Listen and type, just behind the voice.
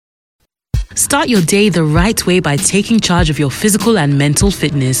Start your day the right way by taking charge of your physical and mental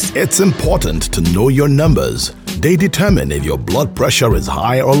fitness. It's important to know your numbers. They determine if your blood pressure is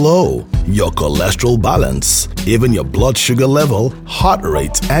high or low, your cholesterol balance, even your blood sugar level, heart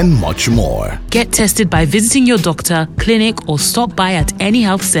rate, and much more. Get tested by visiting your doctor, clinic, or stop by at any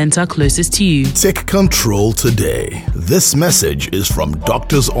health center closest to you. Take control today. This message is from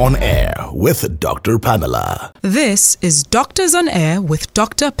Doctors on Air with Dr. Pamela. This is Doctors on Air with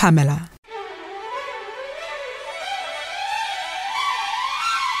Dr. Pamela.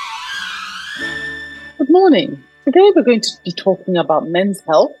 Good morning. Today we're going to be talking about men's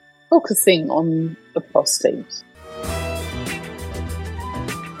health, focusing on the prostate.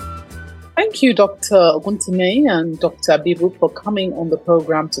 Thank you, Dr. Oguntimehin and Dr. Habeebu, for coming on the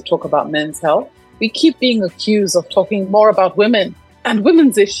program to talk about men's health. We keep being accused of talking more about women and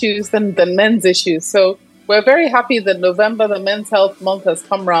women's issues than men's issues. So we're very happy that November, the Men's Health Month, has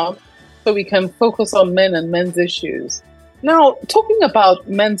come round so we can focus on men and men's issues. Now, talking about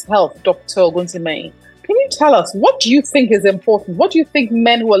men's health, Dr. Oguntimehin, can you tell us, what do you think is important? What do you think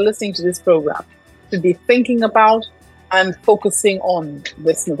men who are listening to this program should be thinking about and focusing on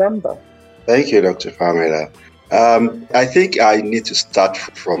this November? Thank you, Dr. Pamela. I think I need to start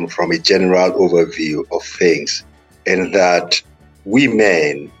from a general overview of things, in that we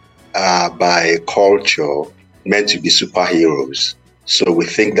men are by culture meant to be superheroes. So we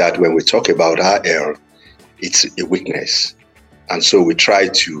think that when we talk about our health, it's a weakness. And so we try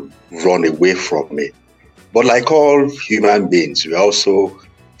to run away from it. But like all human beings, we're also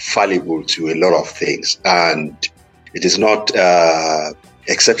fallible to a lot of things. And it is not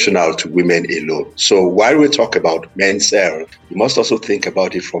exceptional to women alone. So while we talk about men's health, we must also think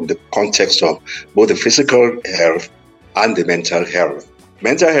about it from the context of both the physical health and the mental health.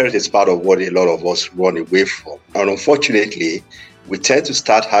 Mental health is part of what a lot of us run away from. And unfortunately, we tend to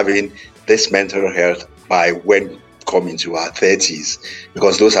start having this mental health by when come into our 30s,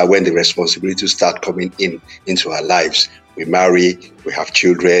 because those are when the responsibilities start coming into our lives. We marry, we have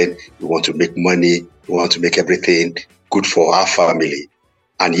children, we want to make money, we want to make everything good for our family.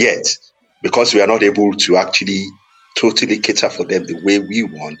 And yet, because we are not able to actually totally cater for them the way we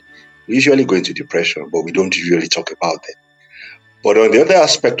want, we usually go into depression, but we don't usually talk about it. But on the other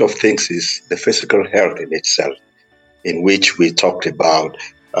aspect of things is the physical health in itself, in which we talked about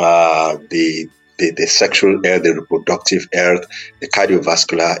the sexual health, the reproductive health, the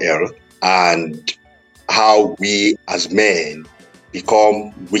cardiovascular health, and how we as men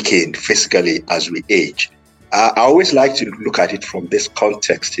become weakened physically as we age. I always like to look at it from this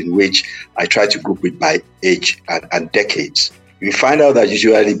context, in which I try to group it by age and decades. We find out that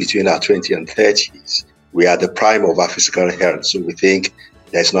usually between our 20s and 30s, we are the prime of our physical health. So we think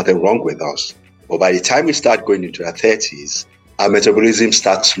there's nothing wrong with us. But by the time we start going into our 30s, our metabolism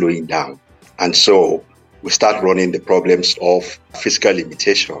starts slowing down. And so we start running the problems of physical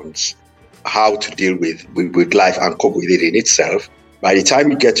limitations, how to deal with life and cope with it in itself. By the time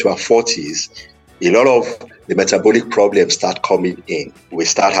we get to our 40s, a lot of the metabolic problems start coming in. We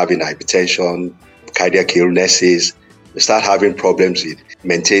start having hypertension, cardiac illnesses. We start having problems with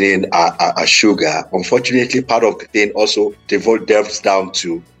maintaining our sugar. Unfortunately, part of the thing also delves down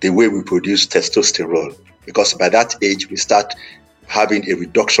to the way we produce testosterone, because by that age, we start having a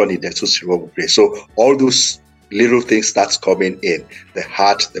reduction in testosterone. So all those little things starts coming in: the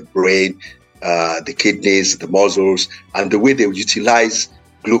heart, the brain, the kidneys, the muscles, and the way they utilize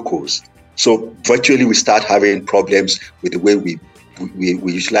glucose. So virtually we start having problems with the way we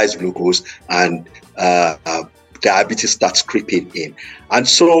utilize glucose, and diabetes starts creeping in. And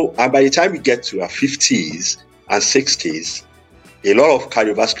by the time we get to our 50s and 60s, a lot of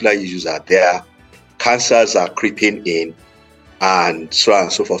cardiovascular issues are there, cancers are creeping in, and so on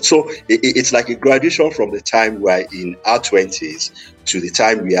and so forth. So it's like a graduation from the time we are in our 20s to the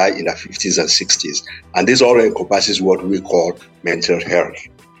time we are in our 50s and 60s. And this all encompasses what we call mental health.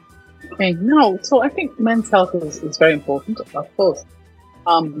 Okay, now, so I think men's health is very important, of course.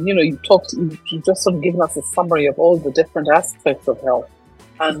 You just sort of given us a summary of all the different aspects of health.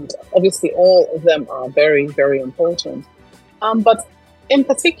 And obviously all of them are very, very important. But in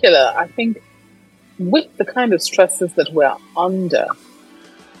particular, I think with the kind of stresses that we're under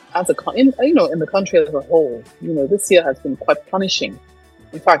in the country as a whole, this year has been quite punishing.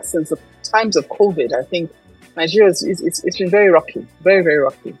 In fact, since the times of COVID, I think Nigeria it's been very rocky, very, very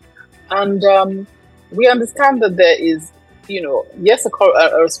rocky. And we understand that there is, yes, a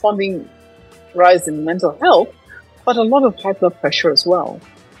corresponding rise in mental health, but a lot of high blood pressure as well.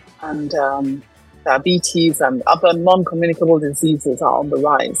 And diabetes and other non-communicable diseases are on the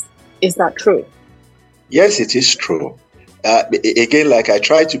rise. Is that true? Yes, it is true. again, like I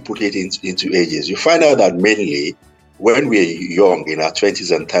try to put it into ages, you find out that mainly when we're young, in our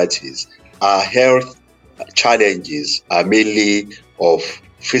 20s and 30s, our health challenges are mainly of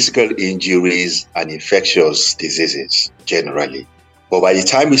physical injuries and infectious diseases generally. But by the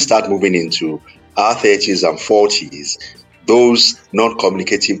time we start moving into our 30s and 40s, those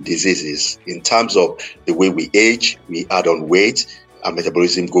non-communicative diseases, in terms of the way we age, we add on weight, our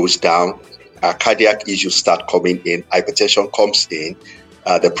metabolism goes down, our cardiac issues start coming in, hypertension comes in,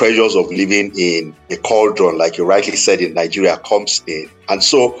 the pressures of living in a cauldron, like you rightly said, in Nigeria comes in. And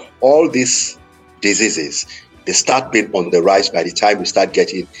so all these diseases, they start being on the rise by the time we start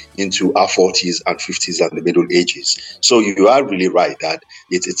getting into our 40s and 50s and the middle ages. So you are really right that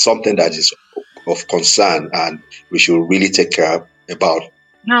it's something that is of concern and we should really take care about.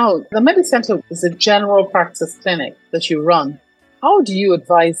 Now, the Medicentre is a general practice clinic that you run. How do you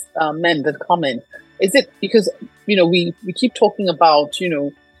advise men that come in? Is it because, we keep talking about,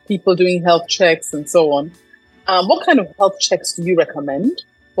 people doing health checks and so on. What kind of health checks do you recommend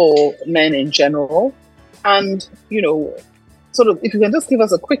for men in general? And, sort of, if you can just give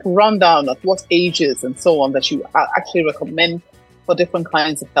us a quick rundown of what ages and so on that you actually recommend for different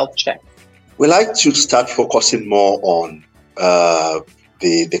kinds of health checks. We like to start focusing more on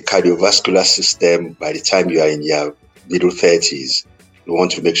the cardiovascular system by the time you are in your middle 30s. You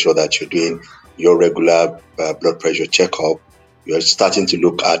want to make sure that you're doing your regular blood pressure checkup. You're starting to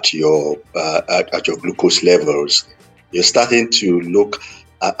look at your glucose levels. You're starting to look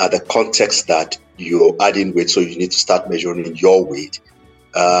at the context that you're adding weight, so you need to start measuring your weight.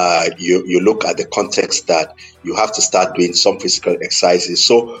 You look at the context that you have to start doing some physical exercises.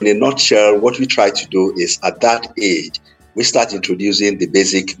 So in a nutshell, what we try to do is at that age, we start introducing the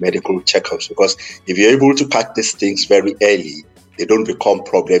basic medical checkups, because if you're able to catch these things very early, they don't become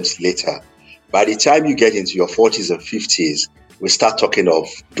problems later. By the time you get into your 40s and 50s, we start talking of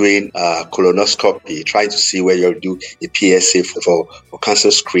doing colonoscopy, trying to see where you'll do a PSA for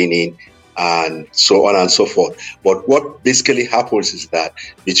cancer screening, and so on and so forth. But what basically happens is that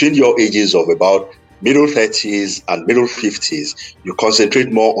between your ages of about middle 30s and middle 50s, you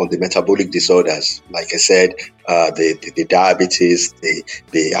concentrate more on the metabolic disorders, like I said, the diabetes,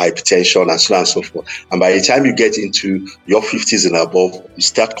 the hypertension, and so on and so forth. And by the time you get into your 50s and above, you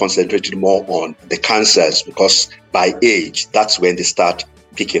start concentrating more on the cancers, because by age, that's when they start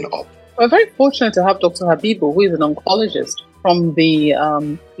picking up. We're very fortunate to have Dr. Habeebu, who is an oncologist from the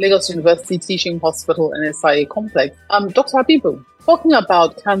Lagos University Teaching Hospital NSIA complex. Dr. Habeebu, talking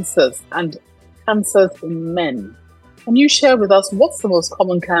about cancers and cancers in men, can you share with us what's the most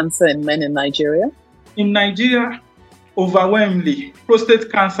common cancer in men in Nigeria? In Nigeria, overwhelmingly,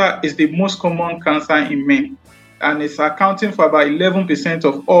 prostate cancer is the most common cancer in men, and it's accounting for about 11%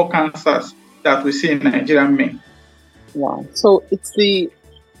 of all cancers that we see in Nigerian men. Wow. So it's the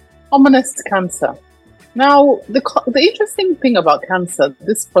commonest cancer. Now, the interesting thing about cancer,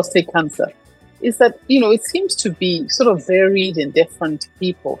 this prostate cancer, is that, it seems to be sort of varied in different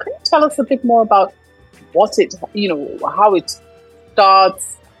people. Can you tell us a bit more about what it, how it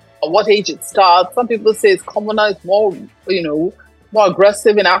starts, or what age it starts? Some people say it's commoner, it's more, more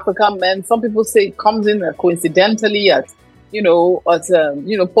aggressive in African men. Some people say it comes in coincidentally at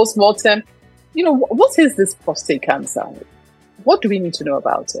post-mortem. What is this prostate cancer? What do we need to know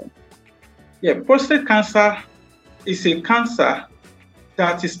about it? Yeah, prostate cancer is a cancer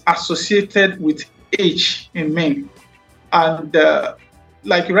that is associated with age in men. And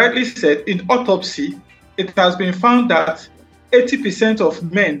like you rightly said, in autopsy, it has been found that 80%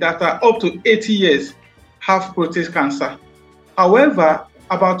 of men that are up to 80 years have prostate cancer. However,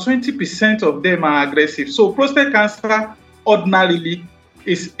 about 20% of them are aggressive. So prostate cancer ordinarily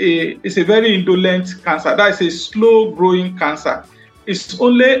is a very indolent cancer. That is a slow-growing cancer. It's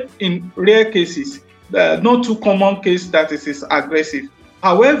only in rare cases, not too common case, that it is aggressive.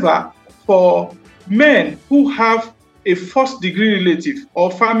 However, for men who have a first-degree relative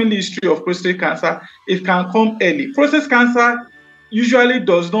or family history of prostate cancer, it can come early. Prostate cancer usually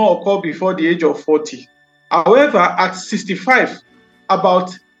does not occur before the age of 40. However, at 65,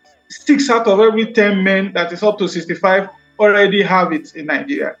 about 6 out of every 10 men that is up to 65 already have it in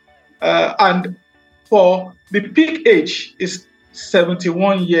Nigeria. And for the peak age is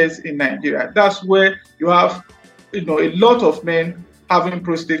 71 years in Nigeria. That's where you have, a lot of men having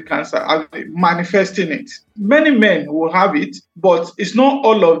prostate cancer, manifesting it. Many men will have it, but it's not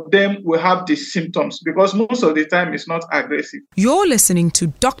all of them will have the symptoms, because most of the time it's not aggressive. You're listening to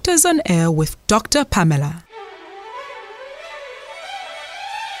Doctors on Air with Dr. Pamela.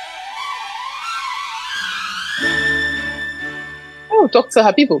 Oh, Dr.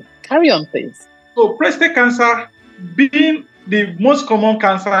 Habeebu, carry on, please. So prostate cancer being the most common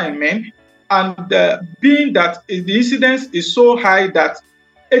cancer in men, and being that the incidence is so high that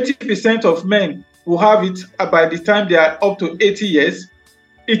 80% of men will have it by the time they are up to 80 years,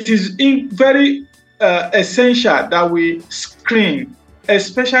 it is very essential that we screen,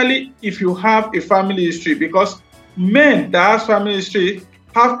 especially if you have a family history, because men that have family history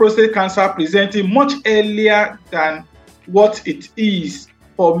have prostate cancer presenting much earlier than what it is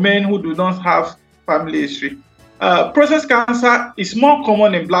for men who do not have family history. Prostate cancer is more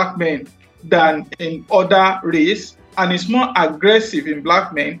common in black men than in other race, and it's more aggressive in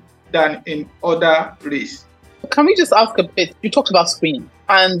black men than in other race. Can we just ask a bit? You talked about screening,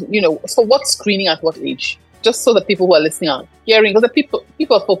 and so what's screening at what age? Just so that people who are listening are hearing, because the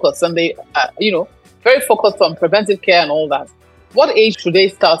people are focused and they, very focused on preventive care and all that. What age should they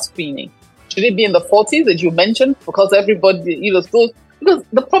start screening? Should it be in the 40s, as you mentioned? Because everybody, because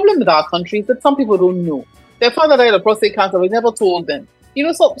the problem with our country is that some people don't know. Their father died of prostate cancer, we never told them.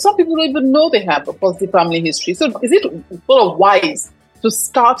 So some people don't even know they have a positive family history. So is it sort of wise to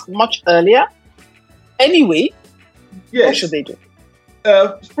start much earlier? Anyway, yes. What should they do?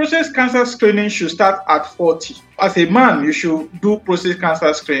 Prostate cancer screening should start at 40. As a man, you should do prostate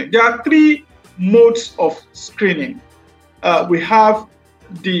cancer screening. There are 3 modes of screening. We have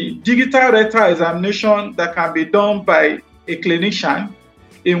the digital rectal examination that can be done by a clinician,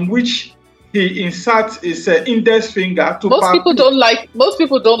 in which he inserts his index finger to. Most people don't like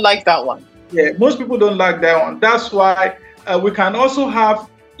that one. Yeah, most people don't like that one. That's why we can also have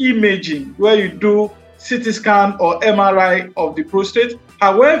imaging, where you do CT scan or MRI of the prostate.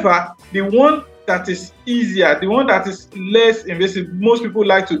 However, the one that is easier, the one that is less invasive, most people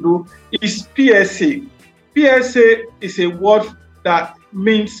like to do, is PSA. PSA is a word that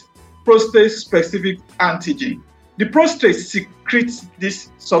means prostate-specific antigen. The prostate secretes this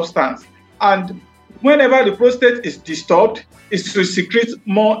substance, and whenever the prostate is disturbed, it will secrete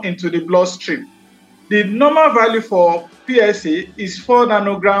more into the bloodstream. The normal value for PSA is 4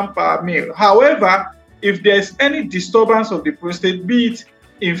 nanogram per ml. However, if there's any disturbance of the prostate, be it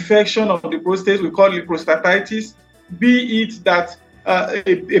infection of the prostate, we call it prostatitis, be it that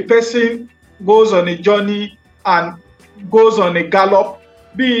a person goes on a journey and goes on a gallop,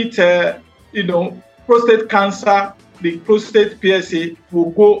 be it prostate cancer, the prostate PSA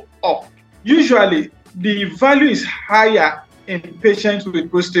will go up. Usually, the value is higher in patients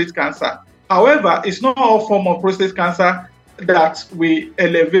with prostate cancer. However, it's not all form of prostate cancer that we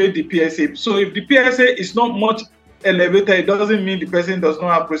elevate the PSA. So if the PSA is not much elevated, it doesn't mean the person does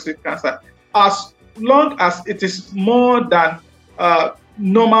not have prostate cancer. As long as it is more than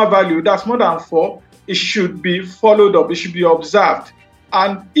normal value, that's more than 4, it should be followed up, it should be observed.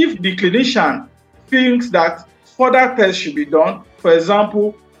 And if the clinician thinks that further tests should be done, for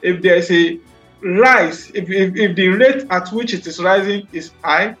example, if there is a rise, if the rate at which it is rising is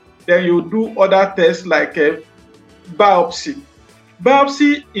high, then you do other tests like biopsy.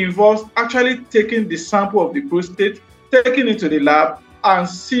 Biopsy involves actually taking the sample of the prostate, taking it to the lab, and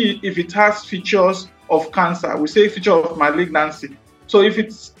see if it has features of cancer. We say feature of malignancy. So if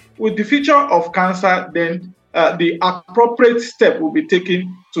it's with the feature of cancer, then the appropriate step will be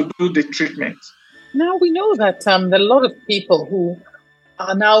taken to do the treatment. Now we know that there are a lot of people who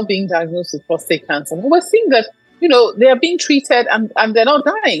are now being diagnosed with prostate cancer. And we're seeing that, they are being treated and they're not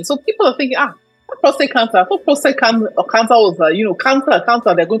dying. So people are thinking, prostate cancer. I thought prostate cancer was,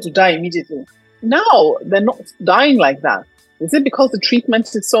 cancer, they're going to die immediately. Now they're not dying like that. Is it because the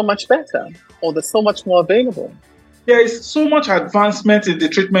treatment is so much better or there's so much more available? There is so much advancement in the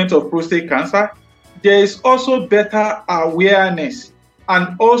treatment of prostate cancer. There is also better awareness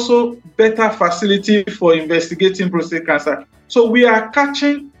and also better facility for investigating prostate cancer. So we are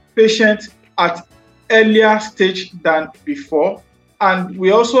catching patients at earlier stage than before. And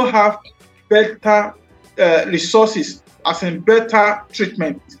we also have better resources, as in better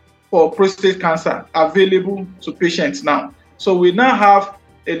treatment for prostate cancer available to patients now. So we now have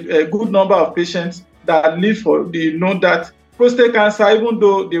a good number of patients that live for, they know that prostate cancer, even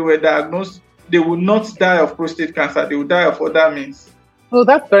though they were diagnosed, they will not die of prostate cancer, they will die of other means. Well,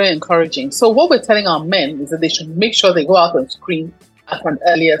 that's very encouraging. So what we're telling our men is that they should make sure they go out and screen at an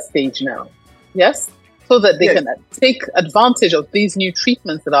earlier stage now. Yes? So that they can take advantage of these new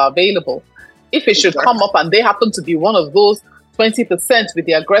treatments that are available. If it should come up and they happen to be one of those 20% with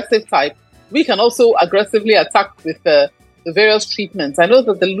the aggressive type, we can also aggressively attack with the various treatments. I know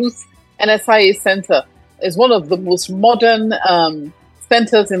that the LUTH NSIA Center is one of the most modern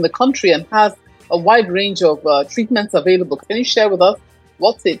centers in the country and has a wide range of treatments available. Can you share with us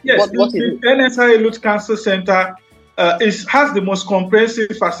what's it? Yes, what the is it? NSIA-LUTH Cancer Center has the most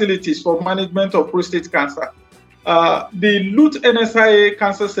comprehensive facilities for management of prostate cancer. the LUTH NSIA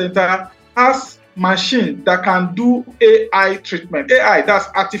Cancer Center has machine that can do AI treatment. AI, that's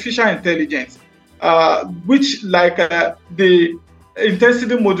artificial intelligence, which like the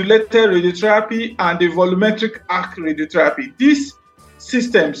intensity modulated radiotherapy and the volumetric arc radiotherapy. These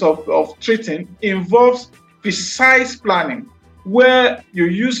systems of treating involves precise planning, where you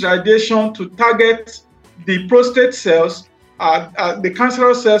use radiation to target the prostate cells, the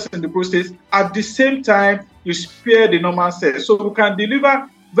cancerous cells in the prostate. At the same time, you spare the normal cells. So we can deliver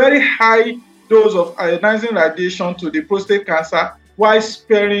very high dose of ionizing radiation to the prostate cancer while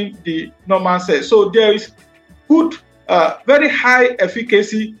sparing the normal cells. So there is good, very high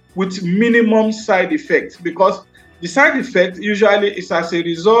efficacy with minimum side effects, because the side effect usually is as a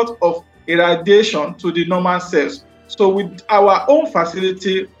result of irradiation to the normal cells. So with our own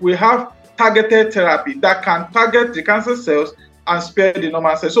facility, we have targeted therapy that can target the cancer cells and spare the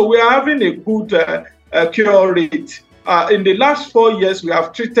normal cells. So we are having a good cure rate. In the last 4 years, we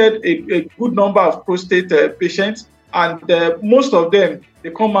have treated a good number of prostate patients, and most of them,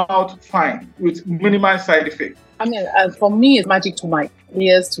 they come out fine with minimal side effects. I mean, for me, it's magic to my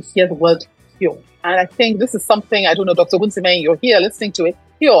ears to hear the word cure. And I think this is something, I don't know, Dr. Oguntimehin, you're here listening to it,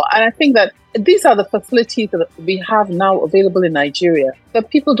 cure. And I think that these are the facilities that we have now available in Nigeria that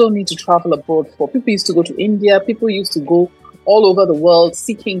people don't need to travel abroad for. People used to go to India, people used to go all over the world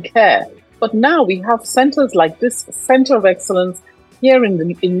seeking care. But now we have centers like this Center of Excellence here in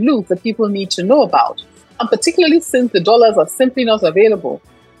LUTH that people need to know about. And particularly since the dollars are simply not available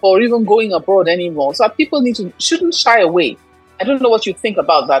for even going abroad anymore. So people shouldn't shy away. I don't know what you think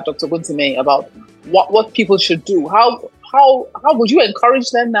about that, Dr. Oguntimehin, about what people should do. How would you encourage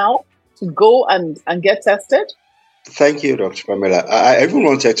them now to go and get tested? Thank you, Dr. Pamela. I even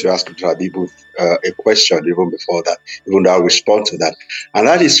wanted to ask Dr. Habeebu a question even before that, even though I'll respond to that. And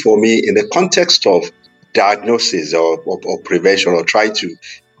that is, for me, in the context of diagnosis or prevention, or try to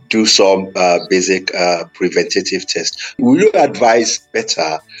do some basic preventative tests, will you advise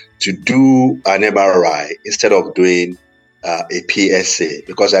better to do an MRI instead of doing a PSA?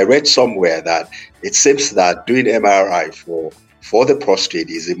 Because I read somewhere that it seems that doing MRI for the prostate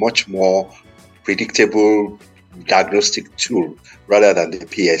is a much more predictable diagnostic tool rather than the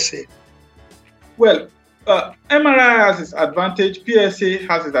PSA. Well, MRI has its advantage, PSA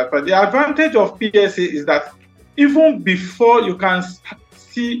has its advantage. The advantage of PSA is that even before you can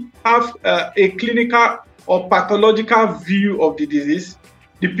have a clinical or pathological view of the disease,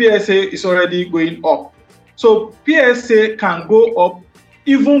 the PSA is already going up. So PSA can go up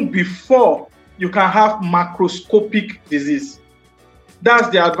even before you can have macroscopic disease. That's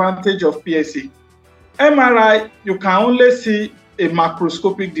the advantage of PSA. MRI, you can only see a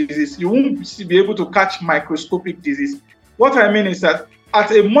macroscopic disease. You won't be able to catch microscopic disease. What I mean is that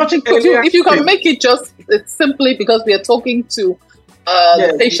at a much earlier if you can make it just simply, because we are talking to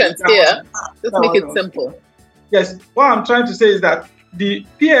the patients here, just make it simple. Yes, what I'm trying to say is that the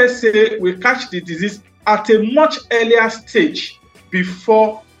PSA will catch the disease at a much earlier stage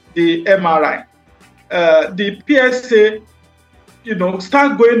before the MRI. The PSA,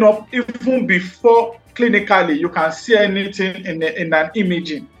 start going up even before clinically you can see anything in an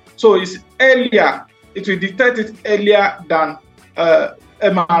imaging. So it's earlier, it will detect it earlier than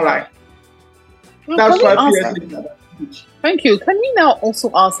MRI. That's why PSA is advantage. Thank you. Can we now also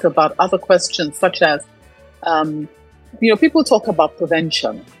ask about other questions, such as, people talk about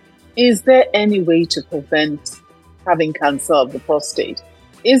prevention. Is there any way to prevent having cancer of the prostate?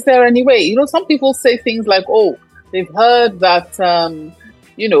 Is there any way? Some people say things like, they've heard that,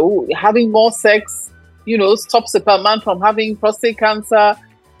 having more sex, stops a man from having prostate cancer.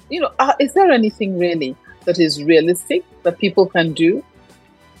 Is there anything really that is realistic that people can do?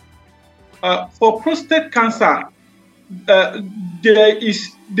 For prostate cancer, there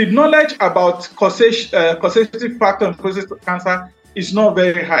is the knowledge about causative factor in prostate cancer is not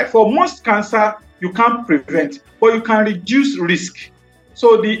very high. For most cancer, you can't prevent, but you can reduce risk.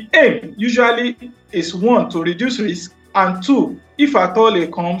 So the aim usually is, 1, to reduce risk, and 2, if at all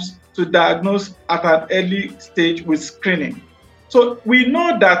it comes, to diagnose at an early stage with screening. So we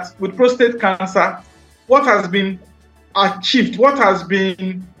know that with prostate cancer, what has been achieved, what has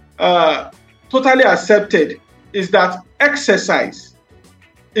been totally accepted, is that exercise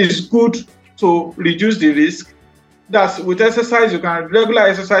is good to reduce the risk. That's with exercise, regular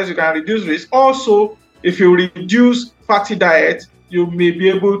exercise, you can reduce risk. Also, if you reduce fatty diet, you may be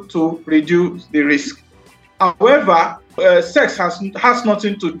able to reduce the risk. However, sex has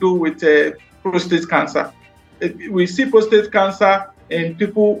nothing to do with prostate cancer. We see prostate cancer in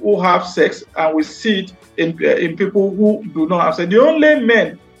people who have sex, and we see it in people who do not have sex. The only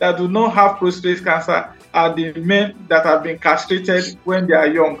men that do not have prostate cancer are the men that have been castrated when they are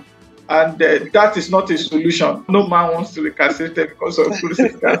young. And that is not a solution. No man wants to be castrated because of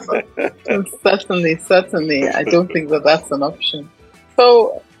prostate cancer. Certainly. I don't think that that's an option.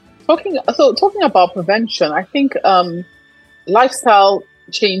 So talking about prevention, I think lifestyle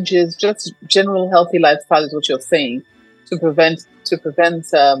changes, just general healthy lifestyle is what you're saying, to prevent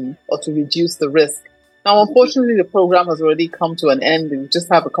or to reduce the risk. Now, unfortunately, the program has already come to an end. We just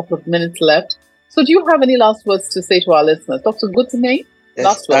have a couple of minutes left. So do you have any last words to say to our listeners? Dr. Oguntimehin?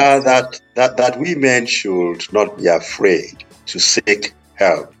 Yes, that we men should not be afraid to seek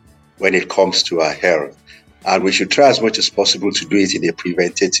help when it comes to our health, and we should try as much as possible to do it in a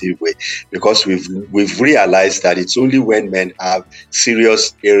preventative way, because we've realized that it's only when men have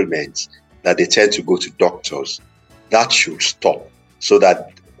serious ailments that they tend to go to doctors. That should stop, so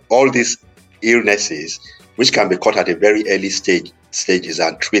that all these illnesses, which can be caught at a very early stages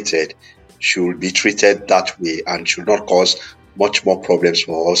and treated, should be treated that way and should not cause much more problems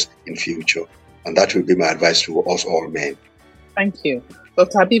for us in future. And that will be my advice to us all men. Thank you.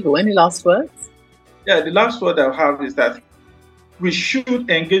 Dr. Habeebu, any last words? Yeah, the last word I have is that we should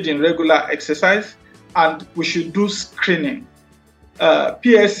engage in regular exercise and we should do screening,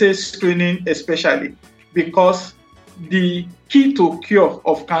 PSA screening especially, because the key to cure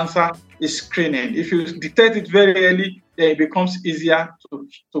of cancer is screening. If you detect it very early, then it becomes easier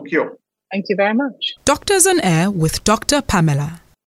to cure. Thank you very much. Doctors on Air with Dr. Pamela.